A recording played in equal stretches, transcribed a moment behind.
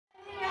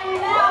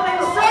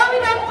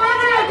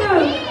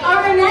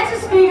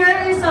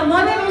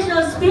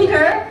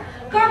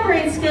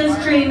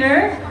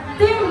trainer,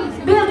 team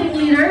building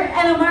leader,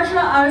 and a martial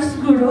arts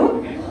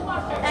guru,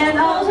 and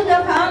also the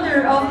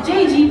founder of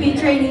JGP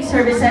Training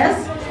Services,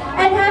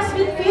 and has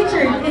been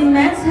featured in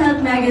Men's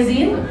Health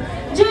Magazine,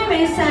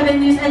 GMA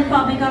 7 News and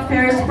Public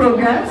Affairs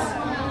programs,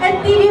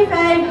 and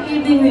TV5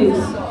 Evening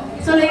News.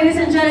 So ladies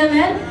and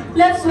gentlemen,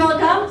 let's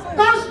welcome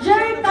Coach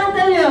Jeric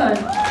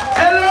Pantaleon.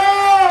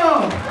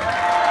 Hello!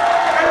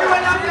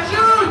 Everyone up to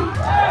Jude!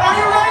 Are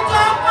you ready to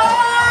have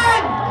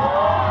fun?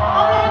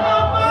 Are you ready to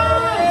have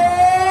fun?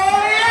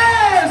 Oh,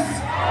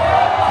 yes!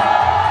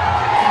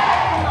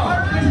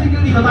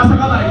 Dito, taas ang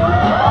kamay.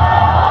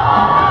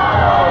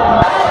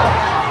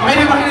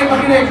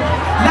 Makinig.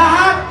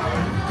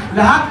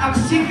 Lahat ang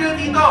single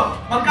dito,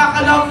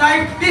 magkaka-love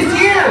life this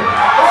year!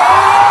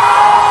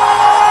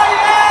 Oh,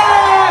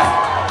 yes!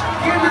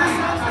 Give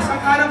yourself sa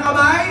kanang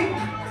kamay.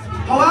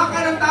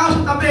 Hawakan ng tao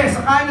sa tabi,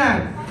 sa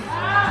kanan.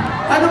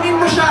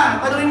 Tanungin mo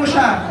siya.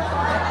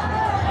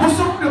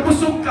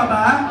 Busog ka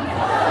ba?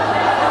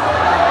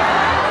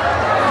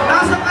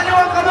 Nasa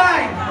kaliwang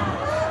kamay.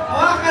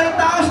 Hawakan ng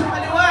tao sa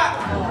kaliwa.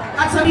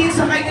 At sabihin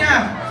sa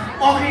kanya,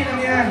 okay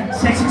lang yan.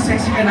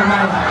 Sexy ka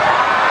naman.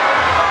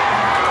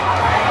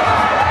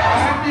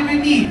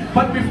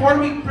 But before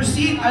we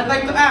proceed, I'd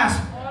like to ask,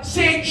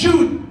 St.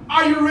 Jude,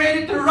 are you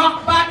ready to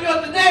rock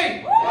Baguio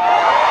today?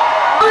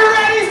 Are you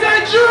ready,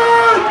 St.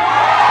 Jude?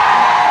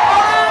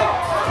 Alright!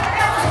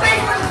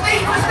 Stage for the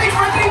stage. Let's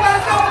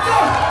go!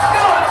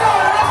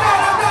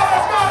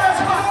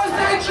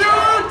 St.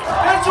 Jude!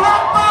 Let's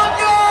rock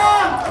Baguio!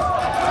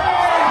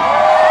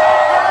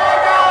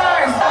 Alright,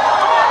 guys!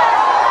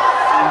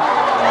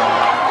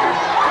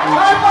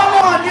 Alright,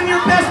 Pablo, give me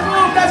your best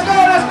move. Let's go!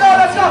 Let's go!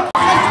 Let's go!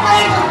 High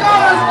five!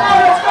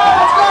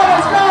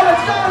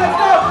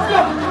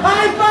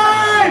 High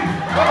five!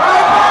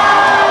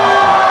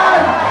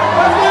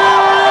 Let's go!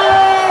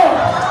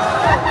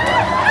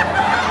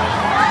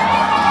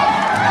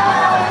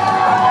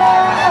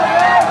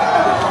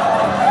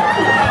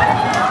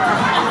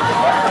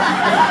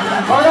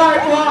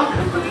 Alright, walk.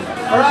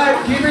 Alright,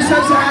 give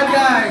yourselves a hand,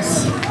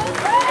 guys.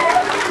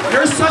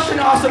 You're such an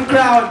awesome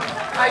crowd.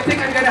 I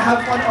think I'm gonna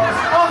have fun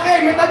also.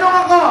 Okay, may tanong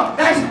ako.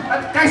 Guys,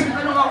 may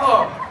tanong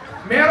ako.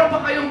 Meron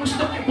ba kayong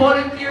gusto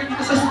i-volunteer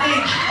dito sa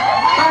stage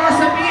para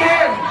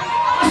sabihin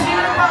kung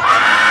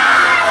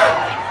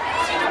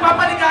sino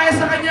papaligaya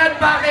sa kanya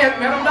at bakit?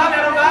 Meron ba?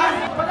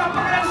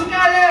 Pagkapakilang si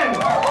Karen!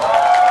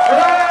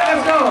 Alright,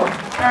 let's go!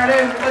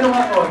 Karen, may tanong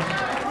ako.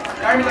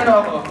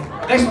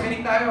 Guys,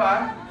 makinig tayo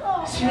ha.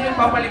 Sino yung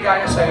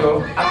papaligaya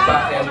sa'yo at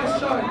bakit?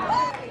 Question.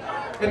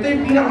 Ito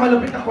yung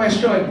pinakamalupit na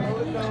question.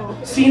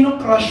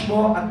 Sino crush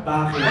mo at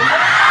bakit?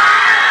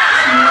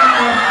 Sino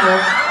crush mo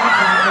at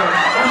bakit?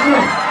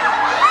 Question.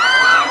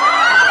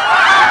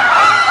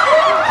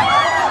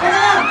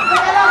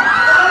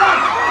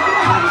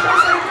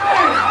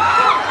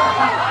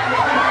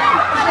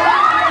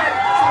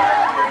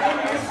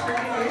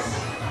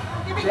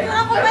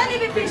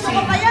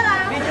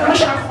 Ano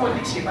siya ang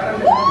Dixie?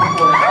 Parang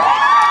nagpapagpapagpapag.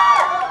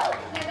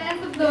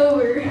 That's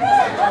lower.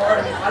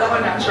 Alam mo,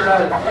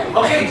 natural.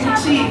 Okay,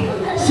 Dixie.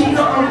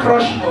 Sino ang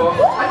crush mo?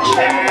 Ano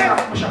siya yung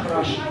nakakap mo siya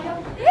crush?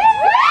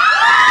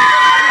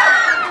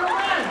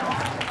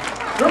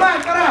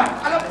 Roman, tara!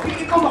 Alam,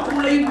 pili ko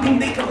makulay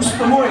yung date na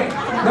gusto mo eh.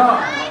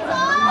 No?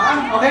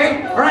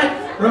 Okay? Alright,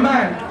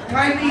 Roman,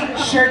 kindly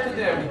share to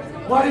them.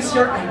 What is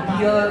your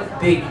ideal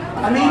date?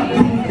 Ano yung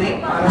dream date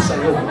para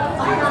sa'yo?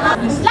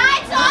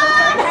 Lights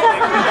on!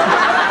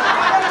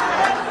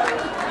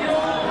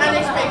 Yung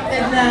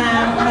unexpected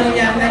na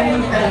mangyayari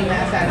yung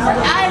nasa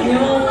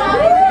yung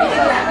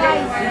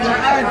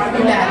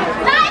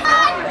Lights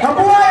on!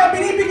 Kabuhay! Ang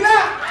binibigla!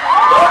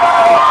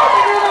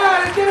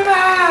 Hindi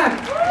naman!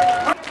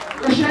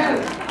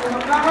 Rochelle,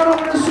 kung magkakaroon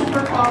ka ng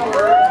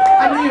superpower,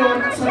 ano yun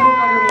at saan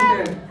mo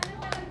gagamitin?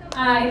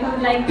 I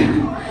would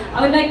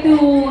like to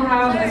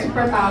have a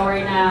superpower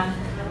na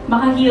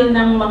maka-heal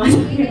ng mga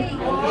sakit.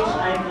 I wish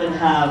I could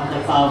have the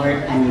power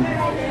to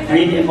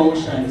read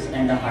emotions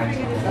and the hearts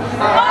of people.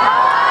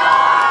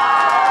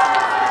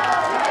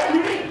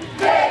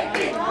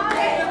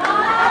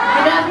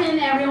 Good afternoon,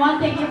 everyone.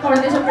 Thank you for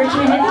this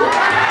opportunity.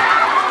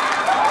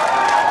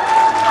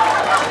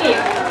 Okay,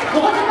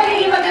 bukod sa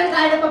pagiging maganda,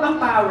 ano pa bang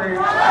power?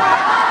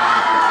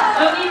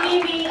 Okay,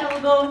 maybe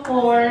I'll go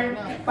for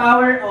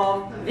power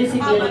of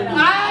visibility.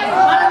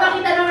 Para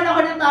makita naman ako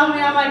ng tao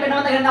maya ko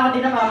na matagal na ako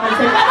din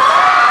napapansin.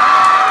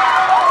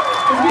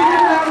 Bigyan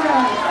na ako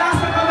na. Taas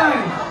na kamay.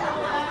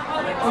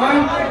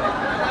 Okay?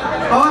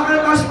 Hawakan na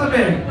taas na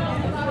tabi.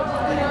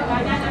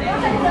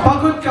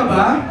 Pagod ka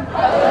ba?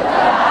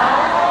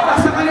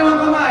 Taas sa kaliwang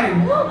kamay.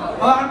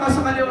 Hawakan taas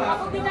sa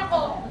kaliwa.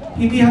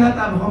 Hindi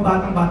halata, mukhang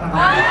batang-bata ka.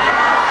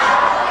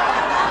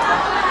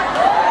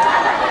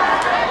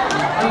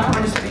 Ano pa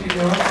kayo sa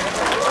video?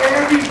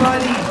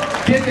 Everybody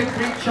did a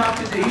great job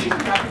today. You should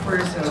be happy for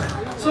yourself.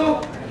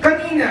 So,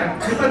 kanina,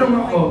 may tanong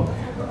ako.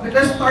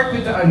 Let's start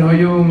with the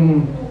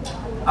yung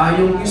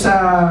sa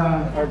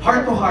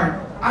heart to heart.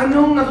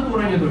 Anong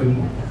natutunan niyo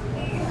doon?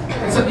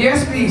 So,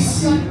 yes,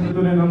 please.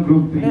 Natutunan ng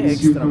group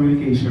is yung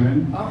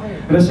communication.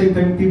 Okay. At the same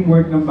time,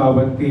 teamwork ng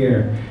bawat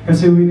pair.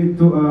 Kasi we need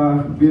to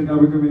build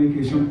our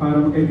communication para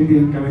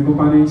magkaintindihan kami kung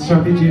paano yung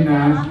strategy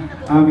na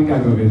aming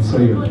gagawin.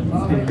 So yun.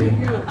 Thank you.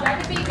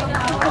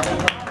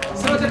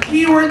 So the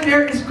key word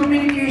there is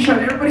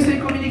communication. Everybody say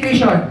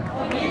communication.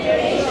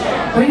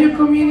 When you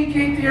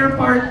communicate to your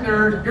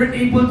partner, you're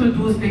able to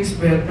do things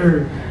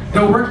better.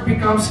 The work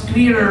becomes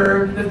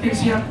clearer. The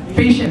things you have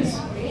patience.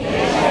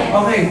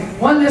 Okay,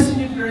 one lesson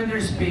you've learned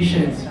there is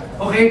patience.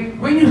 Okay,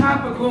 when you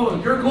have a goal,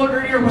 your goal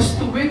earlier was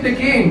to win the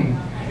game.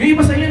 Yung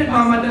iba sa inyo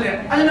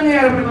nagmamadali. Ano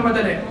nangyayari pag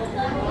nagmamadali?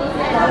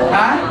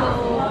 Ha?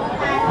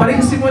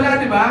 Balik sa simula,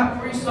 di ba?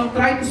 Where you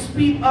try to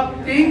speed up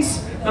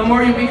things, the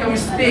more you make a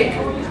mistake.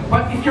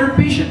 But if you're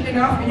patient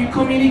enough and you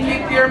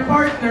communicate to your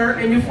partner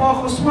and you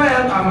focus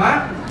well,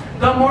 tama?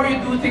 The more you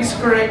do things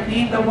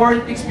correctly, the more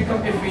things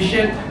become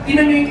efficient.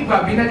 Tingnan nyo yung iba,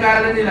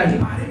 binag-aaralan nila. Di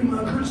ba yung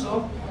mga girls,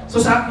 oh? So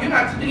yun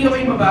na, tingin ako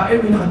yung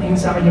babae, may nakatingin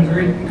sa akin yung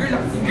girl.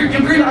 Yung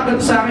girl nakaganto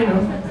sa akin,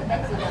 no?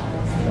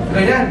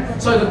 Ganyan.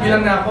 So,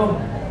 bilang na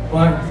ako.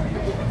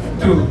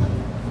 1, 2,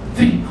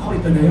 3. Ako,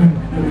 ito na yun.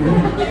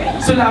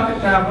 So, lapit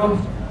na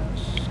ako.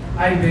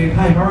 Hi, babe.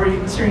 Hi, how are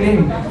you? What's your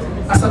name?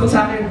 Sagot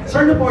sa akin,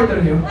 sir, na po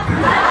order niyo?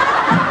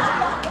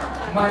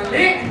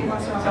 Mali!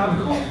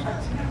 Sabi ko.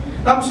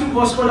 Tapos yung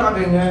boss ko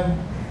nakaganyan.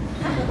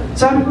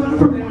 Sabi ko, ano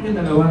problema yung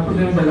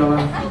dalawa?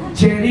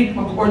 Jeric,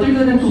 mag-order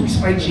ka ng 2-piece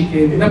fried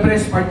chicken. Na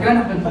breast part ka,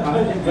 nakanto ka.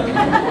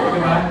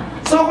 Diba?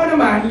 So ako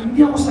naman,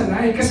 hindi ako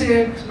sanay.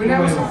 Kasi,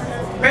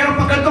 pero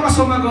pag ganito ka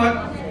sumagot,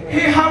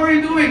 hey, how are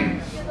you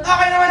doing?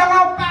 Okay naman ako,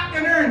 pack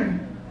and earn.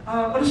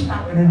 What does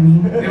pack and earn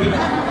mean?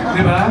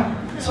 Diba?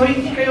 So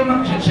hindi kayo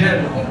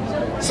mag-gel.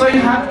 So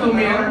you have to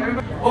mirror.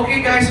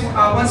 Okay guys,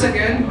 once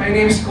again, my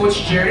name is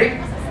Coach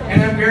Jeric. And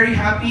I'm very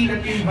happy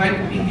that you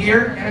invited me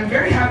here. And I'm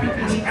very happy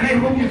to see, and I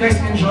hope you guys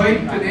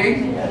enjoyed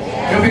today.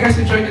 I hope you guys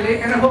enjoyed today,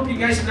 and I hope you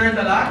guys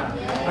learned a lot.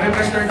 I hope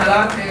you guys learned a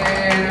lot,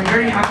 and I'm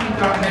very happy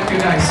to meet you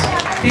guys.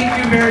 Thank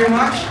you very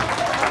much.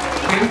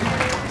 Okay.